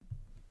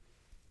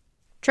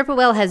Triple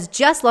Whale has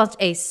just launched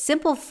a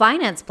simple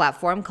finance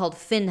platform called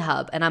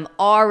FinHub, and I'm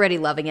already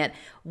loving it.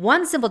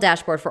 One simple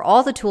dashboard for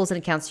all the tools and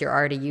accounts you're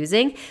already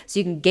using, so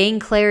you can gain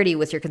clarity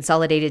with your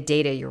consolidated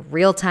data, your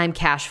real-time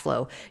cash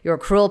flow, your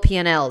accrual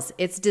P&Ls.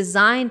 It's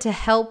designed to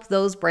help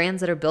those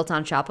brands that are built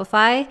on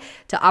Shopify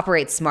to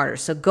operate smarter.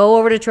 So go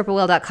over to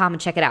triplewhale.com and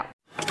check it out.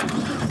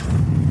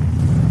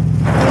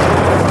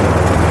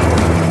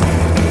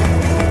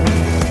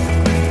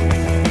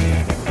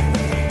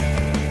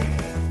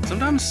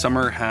 Sometimes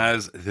summer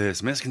has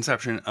this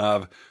misconception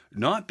of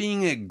not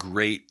being a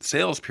great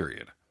sales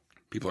period.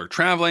 People are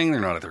traveling,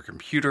 they're not at their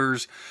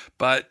computers,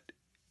 but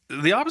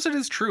the opposite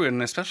is true,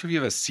 and especially if you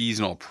have a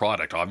seasonal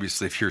product.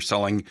 Obviously, if you're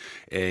selling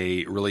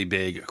a really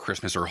big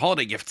Christmas or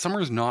holiday gift, summer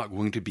is not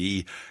going to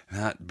be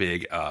that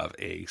big of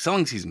a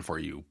selling season for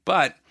you.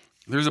 But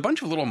there's a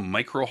bunch of little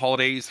micro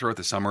holidays throughout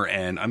the summer,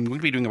 and I'm going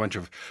to be doing a bunch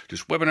of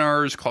just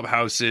webinars,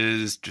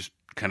 clubhouses, just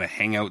kind of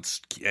hangouts,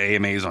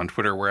 AMAs on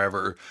Twitter,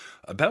 wherever,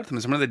 about them,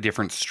 some of the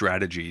different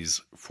strategies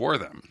for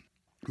them.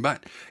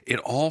 But it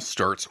all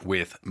starts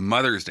with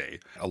Mother's Day.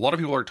 A lot of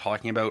people are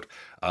talking about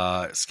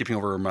skipping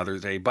over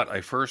Mother's Day, but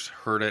I first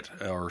heard it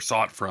or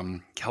saw it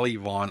from Kelly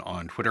Vaughn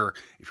on Twitter.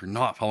 If you're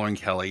not following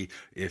Kelly,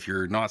 if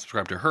you're not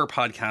subscribed to her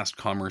podcast,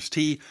 Commerce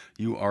Tea,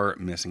 you are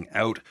missing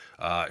out.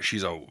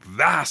 She's a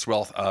vast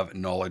wealth of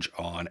knowledge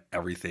on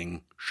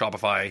everything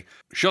Shopify.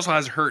 She also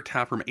has her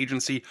Taproom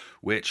agency,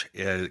 which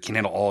can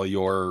handle all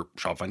your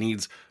Shopify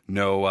needs.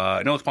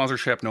 No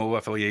sponsorship, no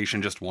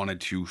affiliation. Just wanted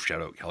to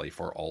shout out Kelly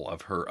for all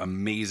of her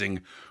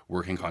amazing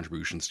working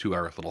contributions to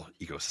our little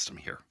ecosystem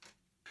here.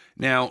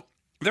 Now,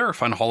 there are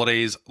fun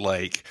holidays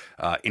like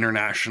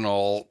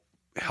International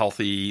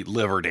Healthy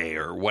Liver Day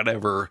or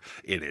whatever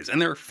it is.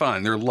 And they're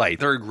fun, they're light,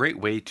 they're a great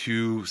way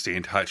to stay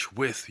in touch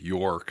with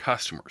your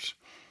customers.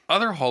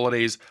 Other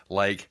holidays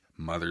like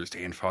Mother's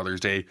Day and Father's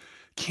Day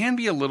can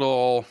be a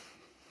little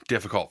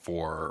difficult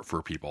for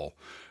people.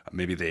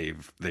 Maybe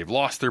they've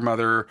lost their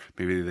mother.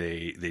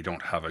 Maybe they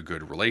don't have a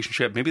good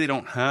relationship. Maybe they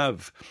don't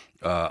have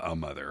a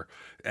mother.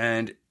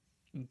 And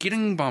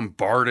getting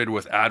bombarded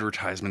with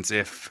advertisements,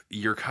 if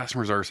your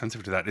customers are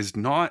sensitive to that, is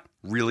not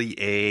really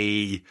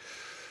a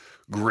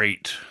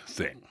great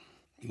thing.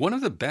 One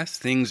of the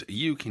best things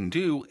you can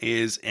do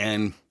is,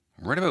 and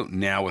right about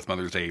now with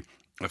Mother's Day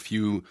a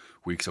few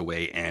weeks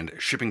away and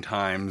shipping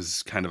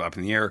times kind of up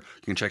in the air,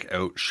 you can check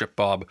out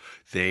ShipBob.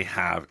 They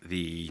have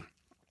the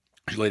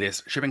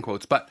latest shipping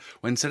quotes. But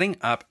when setting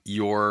up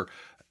your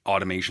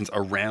automations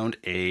around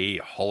a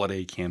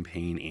holiday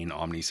campaign in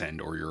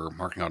OmniSend or your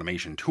marketing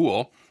automation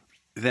tool,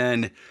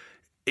 then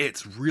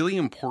it's really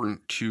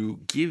important to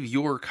give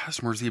your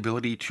customers the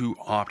ability to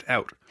opt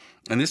out.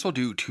 And this will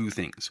do two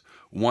things.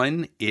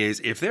 One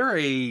is, if they're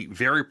a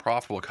very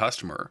profitable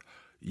customer,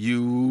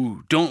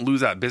 you don't lose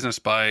that business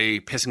by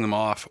pissing them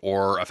off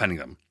or offending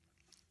them.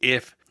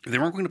 If they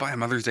weren't going to buy a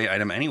Mother's Day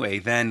item anyway,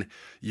 then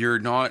you're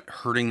not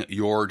hurting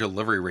your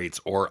delivery rates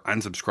or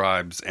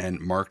unsubscribes and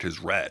marked as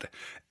red.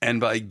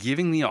 And by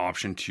giving the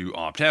option to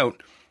opt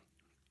out,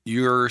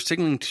 you're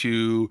signaling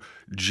to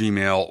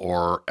Gmail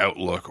or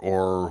Outlook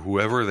or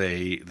whoever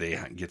they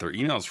get their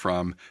emails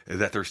from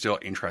that they're still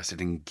interested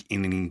in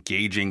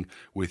engaging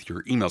with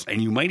your emails.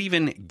 And you might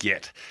even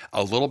get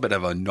a little bit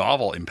of a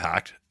novel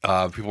impact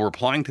of people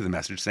replying to the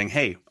message saying,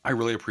 hey, I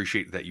really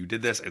appreciate that you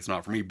did this. It's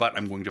not for me, but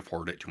I'm going to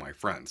forward it to my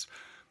friends.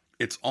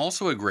 It's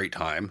also a great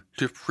time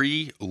to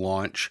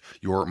pre-launch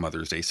your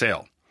Mother's Day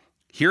sale.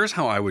 Here's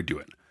how I would do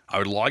it. I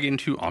would log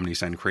into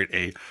OmniSend,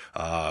 create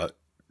a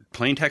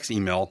plain text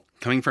email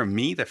coming from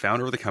me, the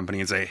founder of the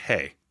company, and say,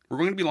 hey, we're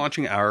going to be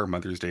launching our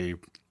Mother's Day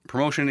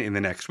promotion in the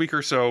next week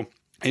or so.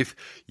 If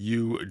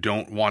you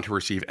don't want to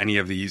receive any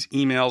of these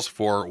emails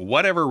for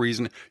whatever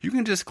reason, you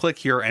can just click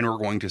here and we're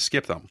going to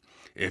skip them.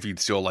 If you'd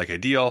still like a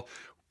deal,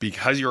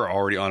 because you're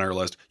already on our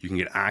list, you can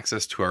get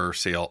access to our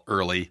sale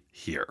early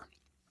here.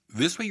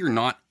 This way you're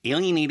not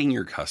alienating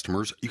your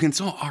customers. You can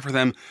still offer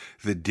them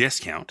the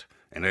discount.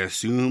 And I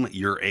assume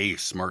you're a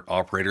smart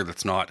operator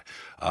that's not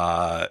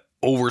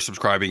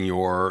oversubscribing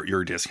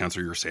your discounts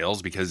or your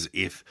sales, because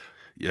if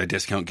a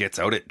discount gets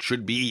out, it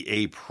should be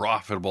a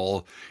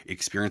profitable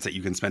experience that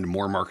you can spend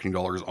more marketing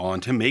dollars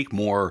on to make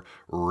more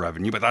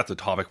revenue. But that's a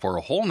topic for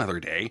a whole nother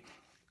day.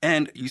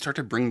 And you start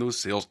to bring those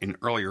sales in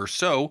earlier,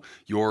 so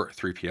your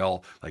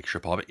 3PL, like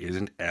ShipBob,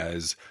 isn't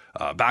as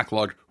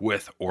backlogged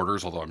with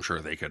orders, although I'm sure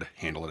they could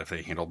handle it if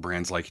they handled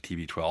brands like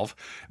TB12.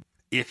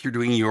 If you're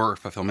doing your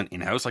fulfillment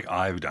in-house like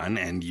I've done,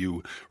 and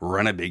you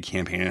run a big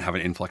campaign and have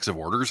an influx of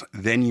orders,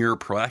 then you're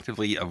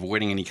proactively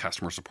avoiding any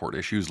customer support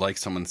issues like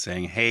someone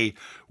saying, hey,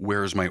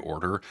 where's my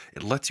order?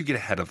 It lets you get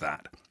ahead of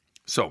that.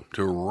 So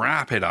to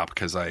wrap it up,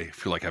 because I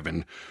feel like I've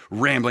been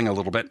rambling a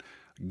little bit,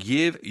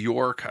 give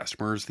your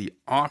customers the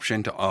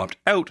option to opt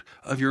out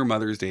of your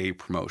Mother's Day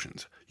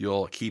promotions.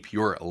 You'll keep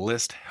your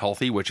list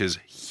healthy, which is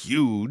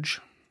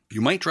huge. You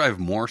might drive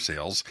more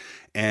sales,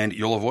 and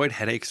you'll avoid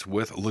headaches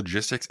with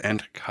logistics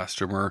and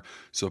customer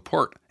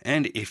support.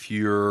 And if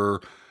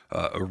you're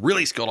a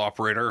really skilled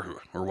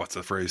operator, or what's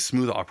the phrase,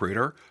 smooth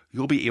operator,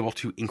 you'll be able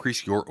to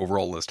increase your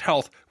overall list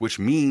health, which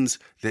means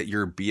that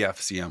your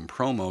BFCM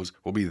promos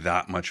will be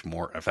that much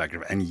more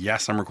effective. And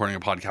yes, I'm recording a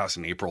podcast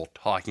in April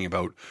talking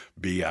about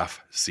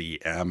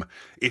BFCM.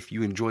 If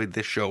you enjoyed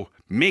this show,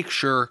 make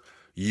sure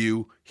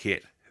you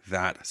hit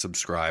that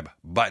subscribe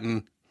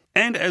button.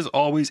 And as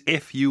always,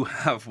 if you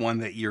have one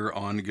that you're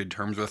on good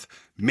terms with,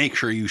 make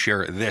sure you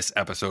share this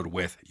episode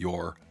with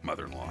your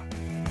mother-in-law.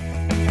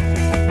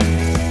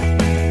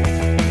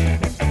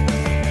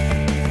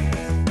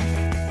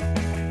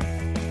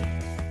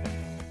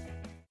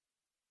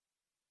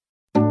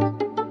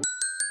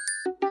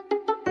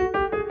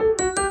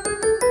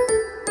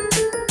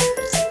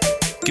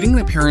 Getting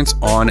an appearance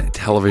on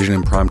television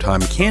in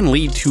primetime can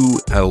lead to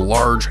a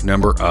large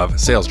number of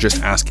sales.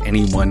 Just ask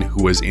anyone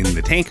who was in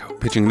the tank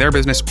pitching their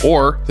business,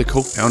 or the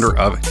co-founder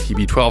of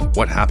TB12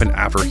 what happened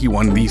after he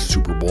won the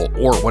Super Bowl,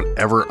 or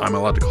whatever I'm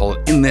allowed to call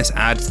it in this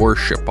ad for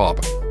ShipBob.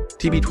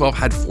 TB12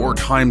 had 4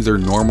 times their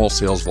normal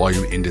sales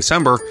volume in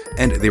December,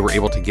 and they were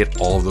able to get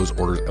all of those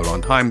orders out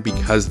on time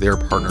because they're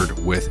partnered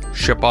with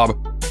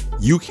ShipBob.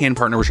 You can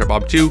partner with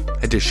ShipBob too.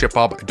 Head to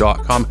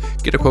shipbob.com,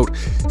 get a quote,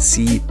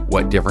 see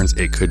what difference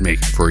it could make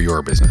for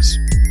your business.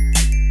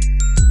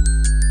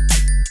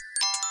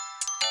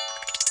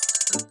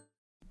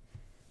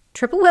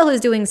 Triple Whale is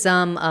doing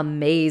some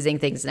amazing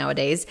things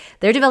nowadays.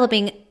 They're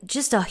developing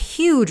just a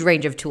huge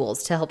range of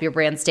tools to help your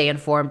brand stay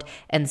informed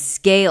and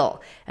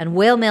scale. And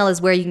Whale Mail is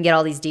where you can get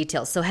all these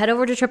details. So head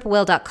over to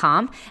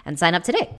triplewhale.com and sign up today.